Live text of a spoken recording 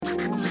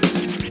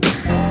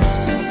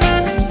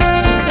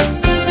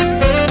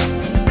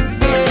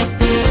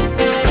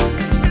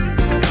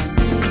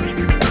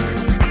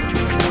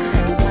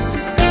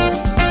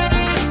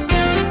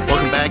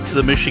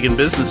Michigan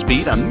Business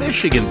Beat on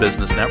Michigan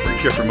Business Network.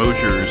 Jeffrey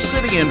Mosher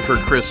sitting in for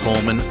Chris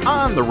Holman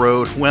on the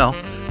road. Well,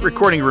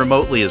 recording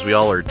remotely as we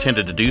all are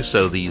tended to do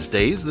so these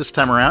days. This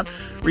time around,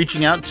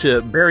 reaching out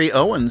to Barry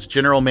Owens,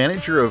 General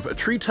Manager of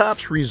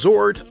Treetops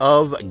Resort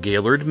of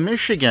Gaylord,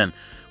 Michigan.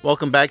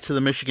 Welcome back to the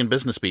Michigan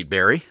Business Beat,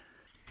 Barry.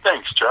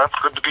 Thanks, Jeff.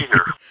 Good to be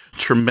here.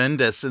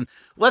 Tremendous. And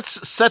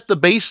let's set the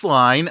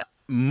baseline.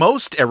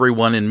 Most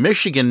everyone in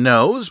Michigan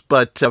knows,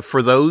 but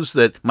for those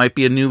that might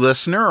be a new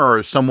listener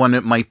or someone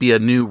that might be a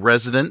new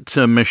resident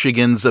to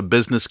Michigan's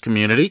business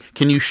community,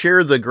 can you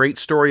share the great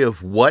story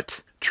of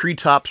what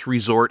Treetops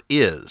Resort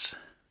is?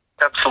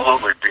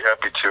 Absolutely, be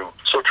happy to.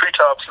 So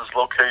Treetops is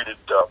located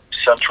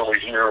centrally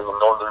here in the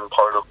northern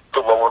part of the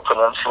Lower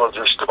Peninsula,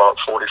 just about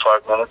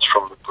 45 minutes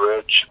from the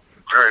bridge.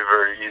 Very,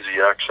 very easy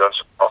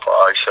access off of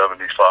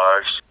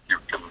I-75. You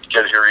can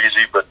get here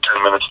easy, but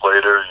 10 minutes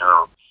later,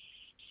 you're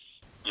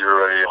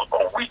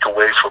a week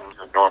away from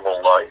your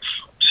normal life.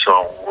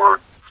 So we're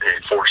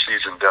a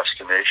four-season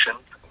destination.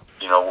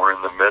 You know, we're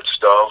in the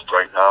midst of,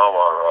 right now,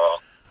 I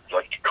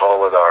like to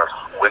call it our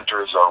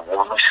winter is our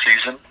warmest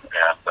season,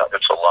 and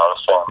it's a lot of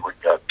fun.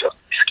 We've got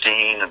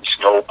skiing and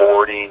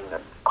snowboarding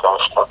and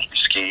cross-country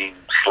skiing,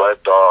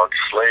 sled dogs,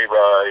 sleigh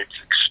rides,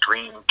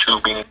 extreme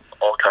tubing,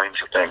 all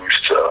kinds of things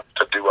to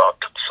do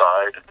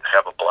outside and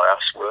have a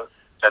blast with.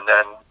 And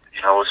then,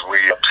 you know, as we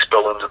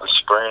spill into the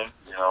spring,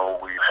 you know,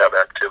 we have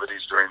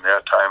activities during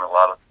that time,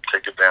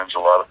 take advantage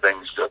of a lot of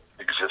things that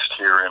exist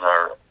here in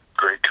our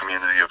great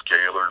community of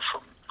Gaylord,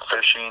 from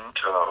fishing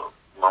to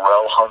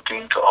morel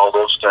hunting to all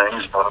those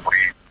things. But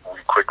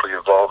we quickly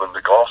evolve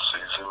into golf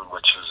season,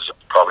 which is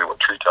probably what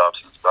Treetops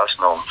is best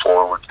known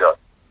for. We've got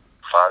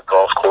 5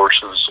 golf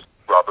courses.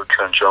 Robert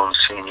Trent Jones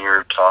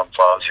Sr., Tom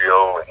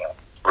Fazio, and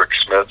Rick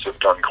Smith have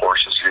done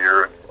courses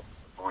here. And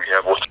we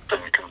have what's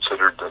been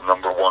considered the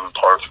number 1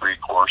 par 3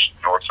 course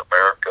in North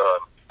America.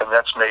 And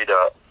that's made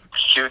a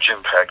huge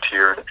impact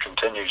here, and it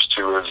continues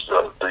to as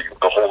the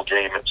whole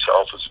game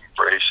itself is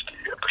embraced.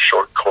 The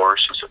short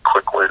course is a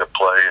quick way to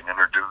play and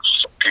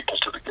introduce people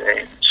to the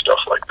game and stuff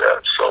like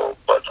that. So,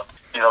 but,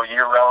 you know,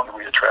 year-round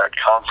we attract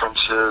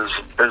conferences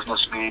and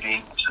business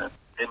meetings and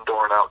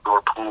indoor and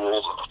outdoor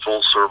pools and a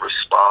full-service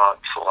spa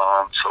and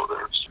salon. So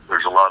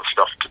there's a lot of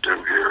stuff to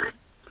do here.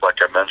 Like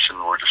I mentioned,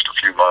 we're just a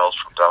few miles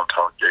from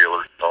downtown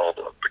Gaylord and all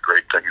the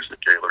great things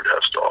that Gaylord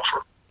has to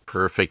offer.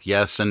 Perfect,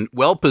 yes, and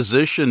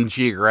well-positioned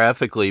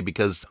geographically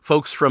because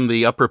folks from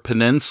the Upper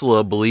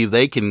Peninsula believe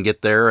they can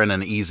get there in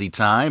an easy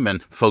time,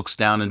 and folks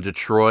down in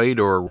Detroit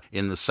or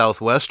in the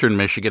southwestern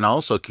Michigan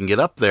also can get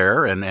up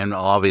there, and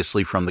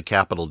obviously from the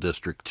Capital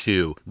District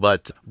too.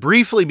 But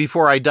briefly,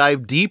 before I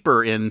dive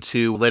deeper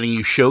into letting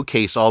you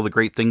showcase all the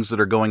great things that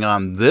are going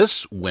on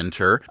this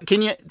winter,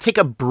 can you take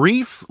a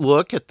brief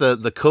look at the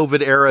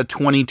COVID era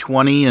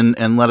 2020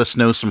 and let us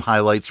know some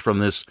highlights from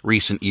this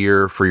recent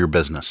year for your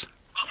business?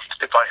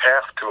 If I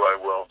have to, I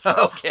will.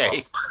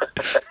 Okay.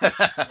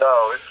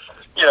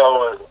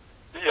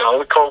 No,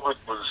 the COVID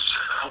was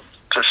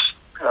just,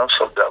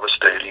 so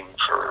devastating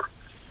for,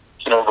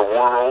 the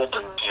world.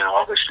 And,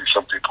 obviously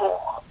some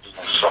people,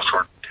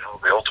 suffered,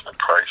 the ultimate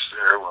price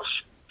there was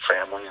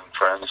family and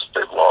friends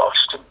they've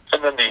lost.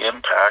 And then the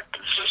impact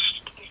is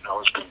just,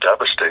 it's been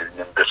devastating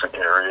in different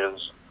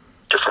areas,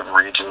 different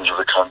regions of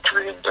the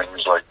country and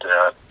things like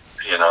that.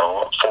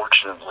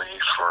 Fortunately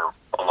for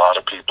a lot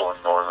of people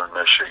in northern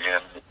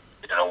Michigan,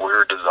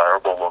 we're a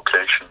desirable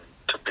location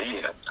to be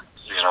in.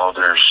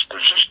 There's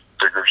just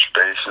bigger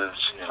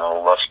spaces,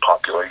 less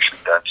population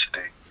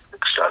density, et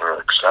cetera,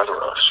 et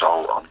cetera.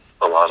 So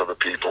a lot of the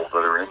people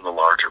that are in the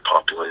larger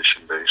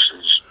population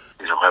bases,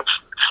 have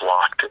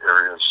flocked to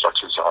areas such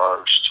as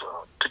ours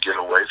to get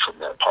away from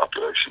that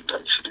population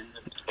density.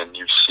 And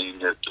you've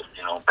seen it,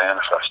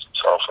 manifest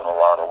itself in a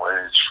lot of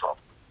ways,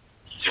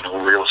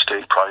 from, real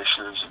estate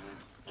prices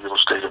and real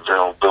estate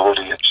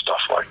availability and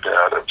stuff like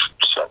that have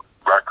set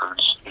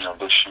records,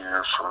 this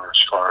year for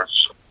as far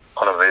as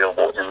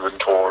unavailable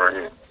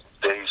inventory and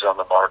days on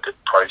the market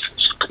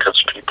prices,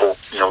 because people,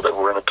 that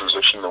were in a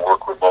position to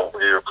work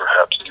remotely or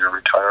perhaps in your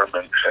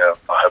retirement have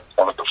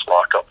wanted to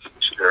flock up to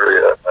this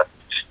area.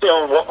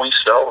 And, what we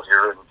sell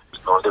here in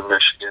northern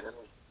Michigan, and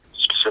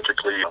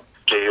specifically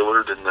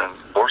Gaylord, and then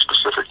more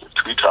specifically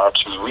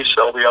Treetops, is we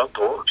sell the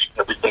outdoors,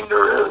 everything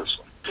there is.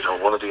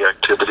 One of the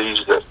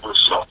activities that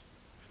was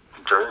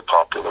very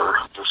popular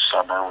this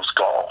summer was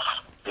golf.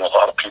 A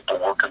lot of people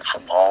working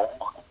from home,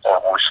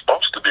 or we're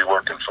supposed to be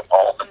working from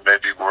home, and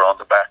maybe we're on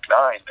the back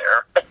nine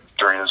there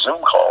during a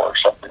Zoom call or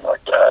something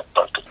like that.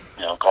 But,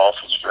 golf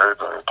is very,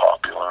 very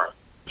popular.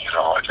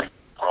 I think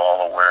we're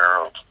all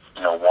aware of,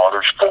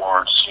 water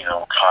sports,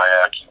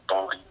 kayaking,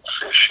 boating,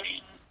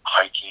 fishing,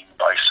 hiking,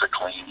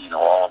 bicycling,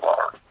 all of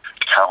our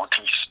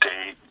county,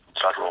 state,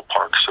 federal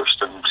park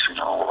systems,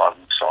 a lot of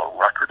them saw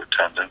record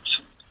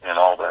attendance, and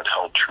all that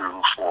held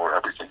true for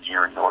everything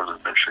here in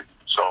northern Michigan.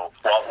 So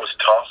while it was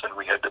tough and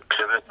we had to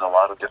pivot in a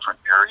lot of different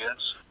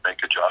areas,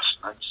 make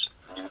adjustments,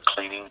 new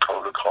cleaning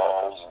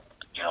protocols,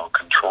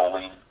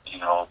 controlling,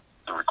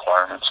 the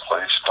requirements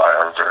placed by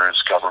our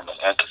various government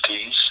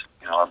entities,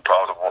 I'm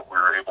proud of what we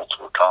were able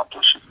to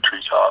accomplish at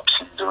Treetops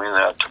and doing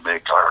that to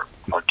make our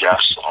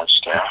guests and our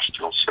staff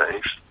feel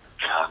safe.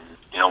 And,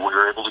 we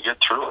were able to get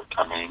through it.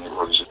 I mean, it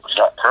was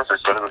not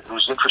perfect, but it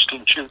was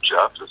interesting too,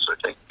 Jeff.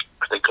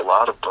 I think a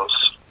lot of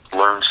us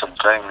learned some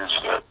things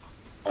that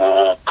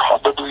will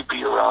probably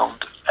be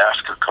around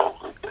after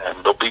COVID,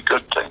 and they'll be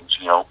good things.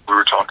 We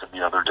were talking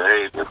the other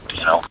day that,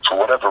 for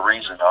whatever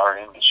reason, our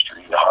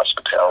industry, the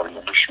hospitality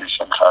industry,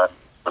 sometimes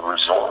the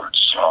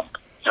resorts,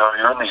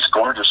 you're in these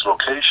gorgeous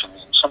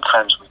locations, and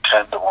sometimes we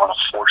tend to want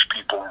to force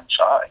people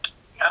inside.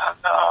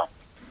 And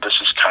this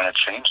has kind of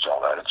changed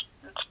all that.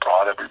 It's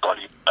brought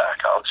everybody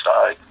back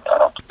outside.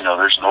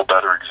 There's no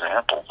better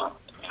example than,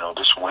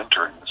 this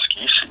winter in the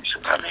ski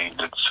season. I mean,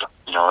 it's,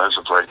 as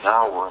of right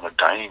now, we're in a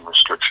dining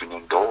restriction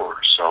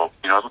indoors. So,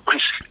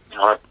 everybody's,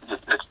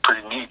 it's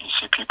pretty neat. You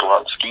see people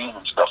out skiing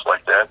and stuff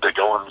like that. They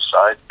go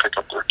inside, pick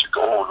up their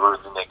to-go order,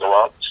 and then they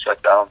go out and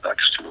sit down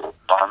next to a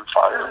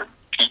bonfire and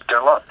eat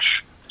their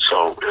lunch.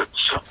 So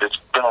it's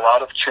been a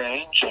lot of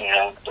change,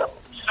 and,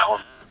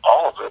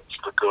 all of it's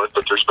for good,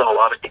 but there's been a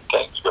lot of good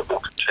things that will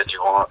continue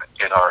on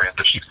in our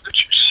industry that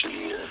you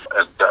see,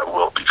 and that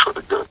will be for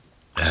the good.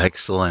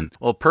 Excellent.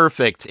 Well,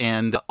 perfect.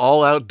 And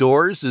all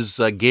outdoors is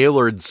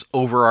Gaylord's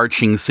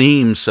overarching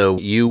theme, so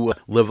you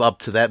live up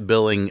to that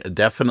billing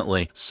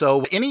definitely.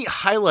 So any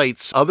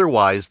highlights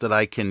otherwise that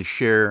I can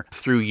share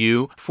through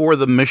you for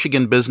the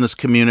Michigan business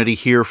community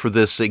here for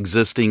this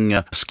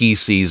existing ski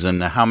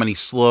season? How many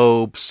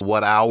slopes,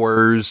 what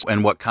hours,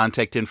 and what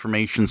contact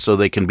information so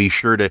they can be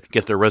sure to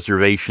get their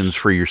reservations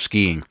for your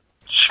skiing?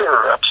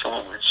 Sure,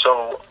 absolutely.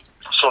 So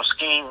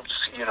skiing,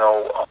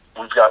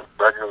 we've got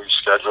regular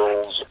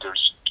schedules.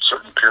 There's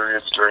certain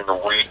periods during the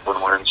week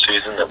when we're in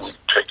season that we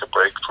take a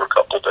break for a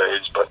couple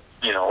days. But,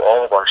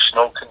 all of our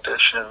snow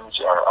conditions,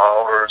 our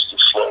hours, the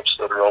slopes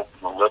that are open,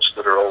 the lifts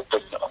that are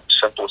open, the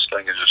simplest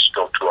thing is just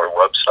go to our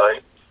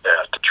website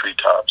at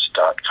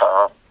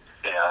treetops.com,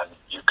 and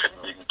you can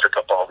pick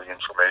up all the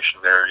information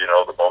there,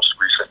 the most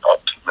recent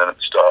up-to-minute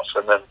stuff.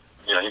 And then,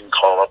 you can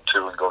call up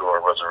to and go to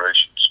our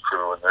reservations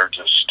crew, and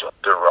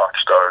they're rock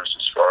stars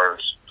as far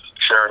as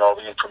sharing all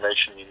the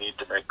information you need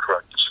to make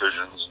correct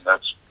decisions, and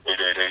that's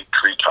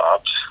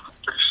 888-TREETOPS.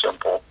 Pretty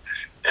simple.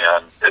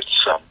 And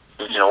it's,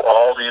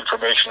 all the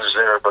information is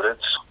there, but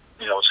it's,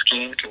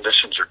 skiing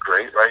conditions are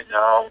great right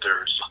now.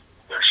 There's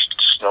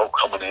snow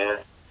coming in,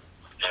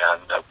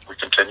 and we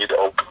continue to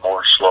open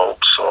more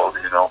slopes. So,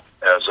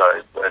 as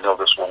I know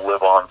this will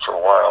live on for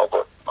a while,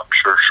 but I'm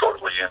sure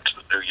shortly into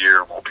the new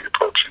year we'll be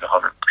approaching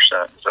 100%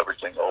 with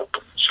everything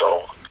open.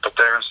 So, but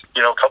there's,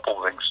 a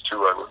couple of things too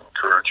I would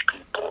encourage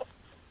people.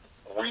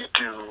 We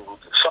do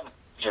some,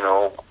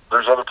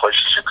 there's other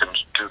places you can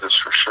do this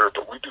for sure,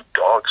 but we do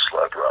dog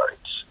sled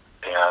rides.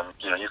 And,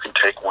 you can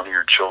take one of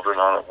your children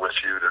on it with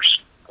you.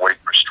 There's weight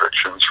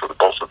restrictions for the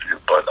both of you.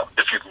 But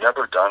if you've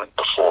never done it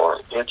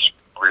before, it's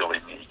really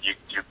neat.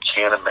 You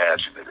can't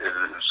imagine it.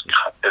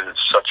 It is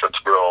such a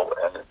thrill,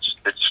 and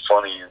it's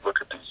funny. You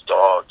look at these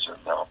dogs, and,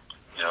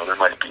 there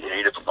might be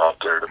 8 of them out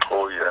there to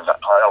pull you. And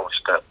I always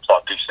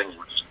thought these things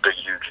were just big,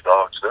 huge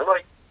dogs. They're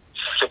like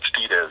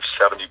 60 to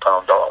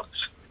 70-pound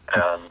dogs.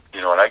 And,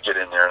 and I get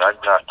in there, and I'm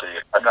not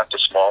the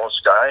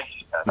smallest guy,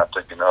 and I'm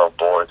thinking, oh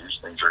boy, these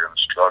things are going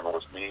to struggle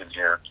with me in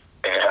here.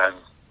 And,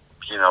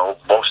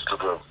 most of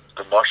the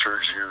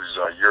mushers use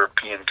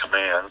European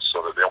commands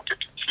so that they don't get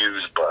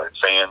confused by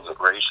fans of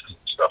races and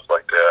stuff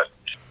like that.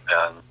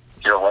 And,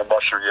 one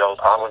musher yelled,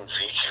 "Allen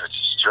Sieg," which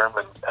is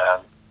German,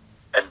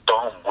 and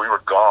boom, we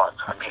were gone.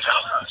 I mean,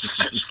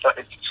 it's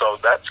like, so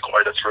that's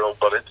quite a thrill,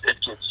 but it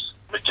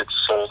gets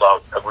sold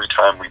out every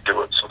time we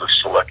do it, so there's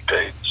select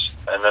dates.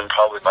 And then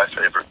probably my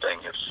favorite thing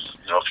is,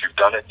 if you've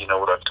done it, you know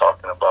what I'm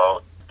talking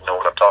about.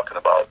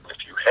 And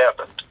if you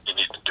haven't, you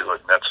need to do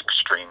it, and that's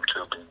extreme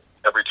tubing.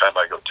 Every time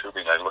I go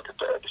tubing, I look at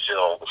that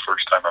hill the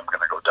first time I'm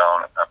going to go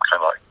down, and I'm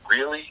kind of like,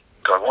 really?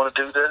 Do I want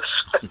to do this?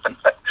 And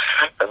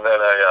then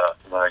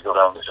I go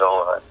down the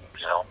hill, and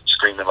I'm,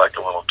 screaming like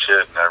a little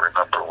kid, and I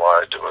remember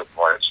why I do it,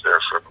 why it's there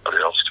for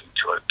everybody else to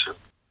enjoy it too.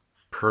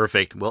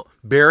 Perfect. Well,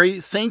 Barry,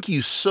 thank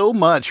you so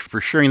much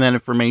for sharing that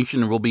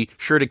information. We'll be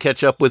sure to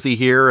catch up with you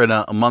here in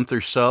a month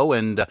or so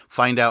and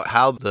find out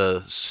how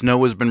the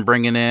snow has been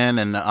bringing in.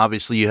 And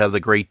obviously you have the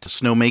great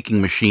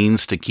snowmaking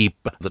machines to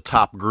keep the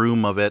top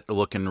groom of it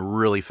looking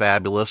really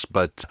fabulous.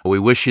 But we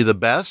wish you the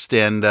best,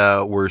 and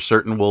we're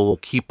certain we'll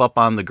keep up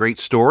on the great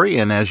story.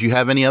 And as you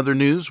have any other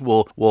news,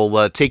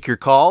 we'll take your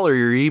call or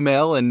your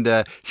email and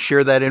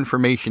share that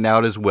information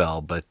out as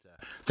well. But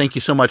thank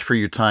you so much for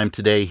your time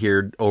today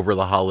here over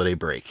the holiday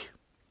break.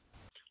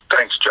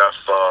 Thanks, Jeff.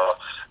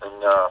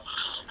 And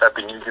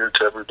Happy New Year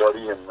to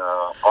everybody, and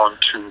on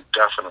to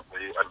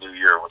definitely a new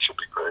year, which will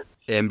be great.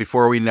 And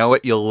before we know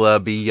it, you'll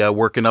be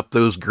working up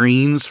those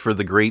greens for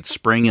the great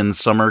spring and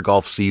summer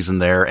golf season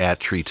there at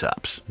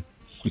Treetops.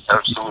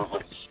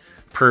 Absolutely.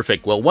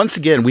 Perfect. Well, once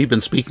again, we've been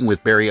speaking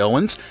with Barry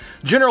Owens,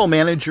 General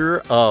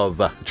Manager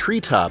of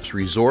Treetops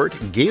Resort,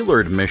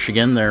 Gaylord,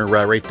 Michigan. They're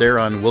right there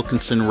on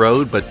Wilkinson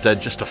Road, but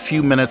just a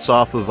few minutes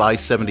off of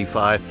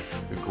I-75.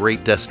 A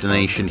great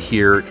destination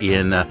here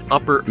in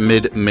upper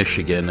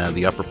mid-Michigan,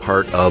 the upper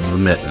part of the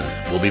Mitten.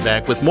 We'll be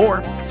back with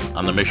more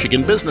on the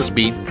Michigan Business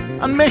Beat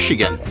on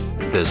Michigan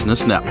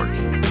Business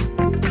Network.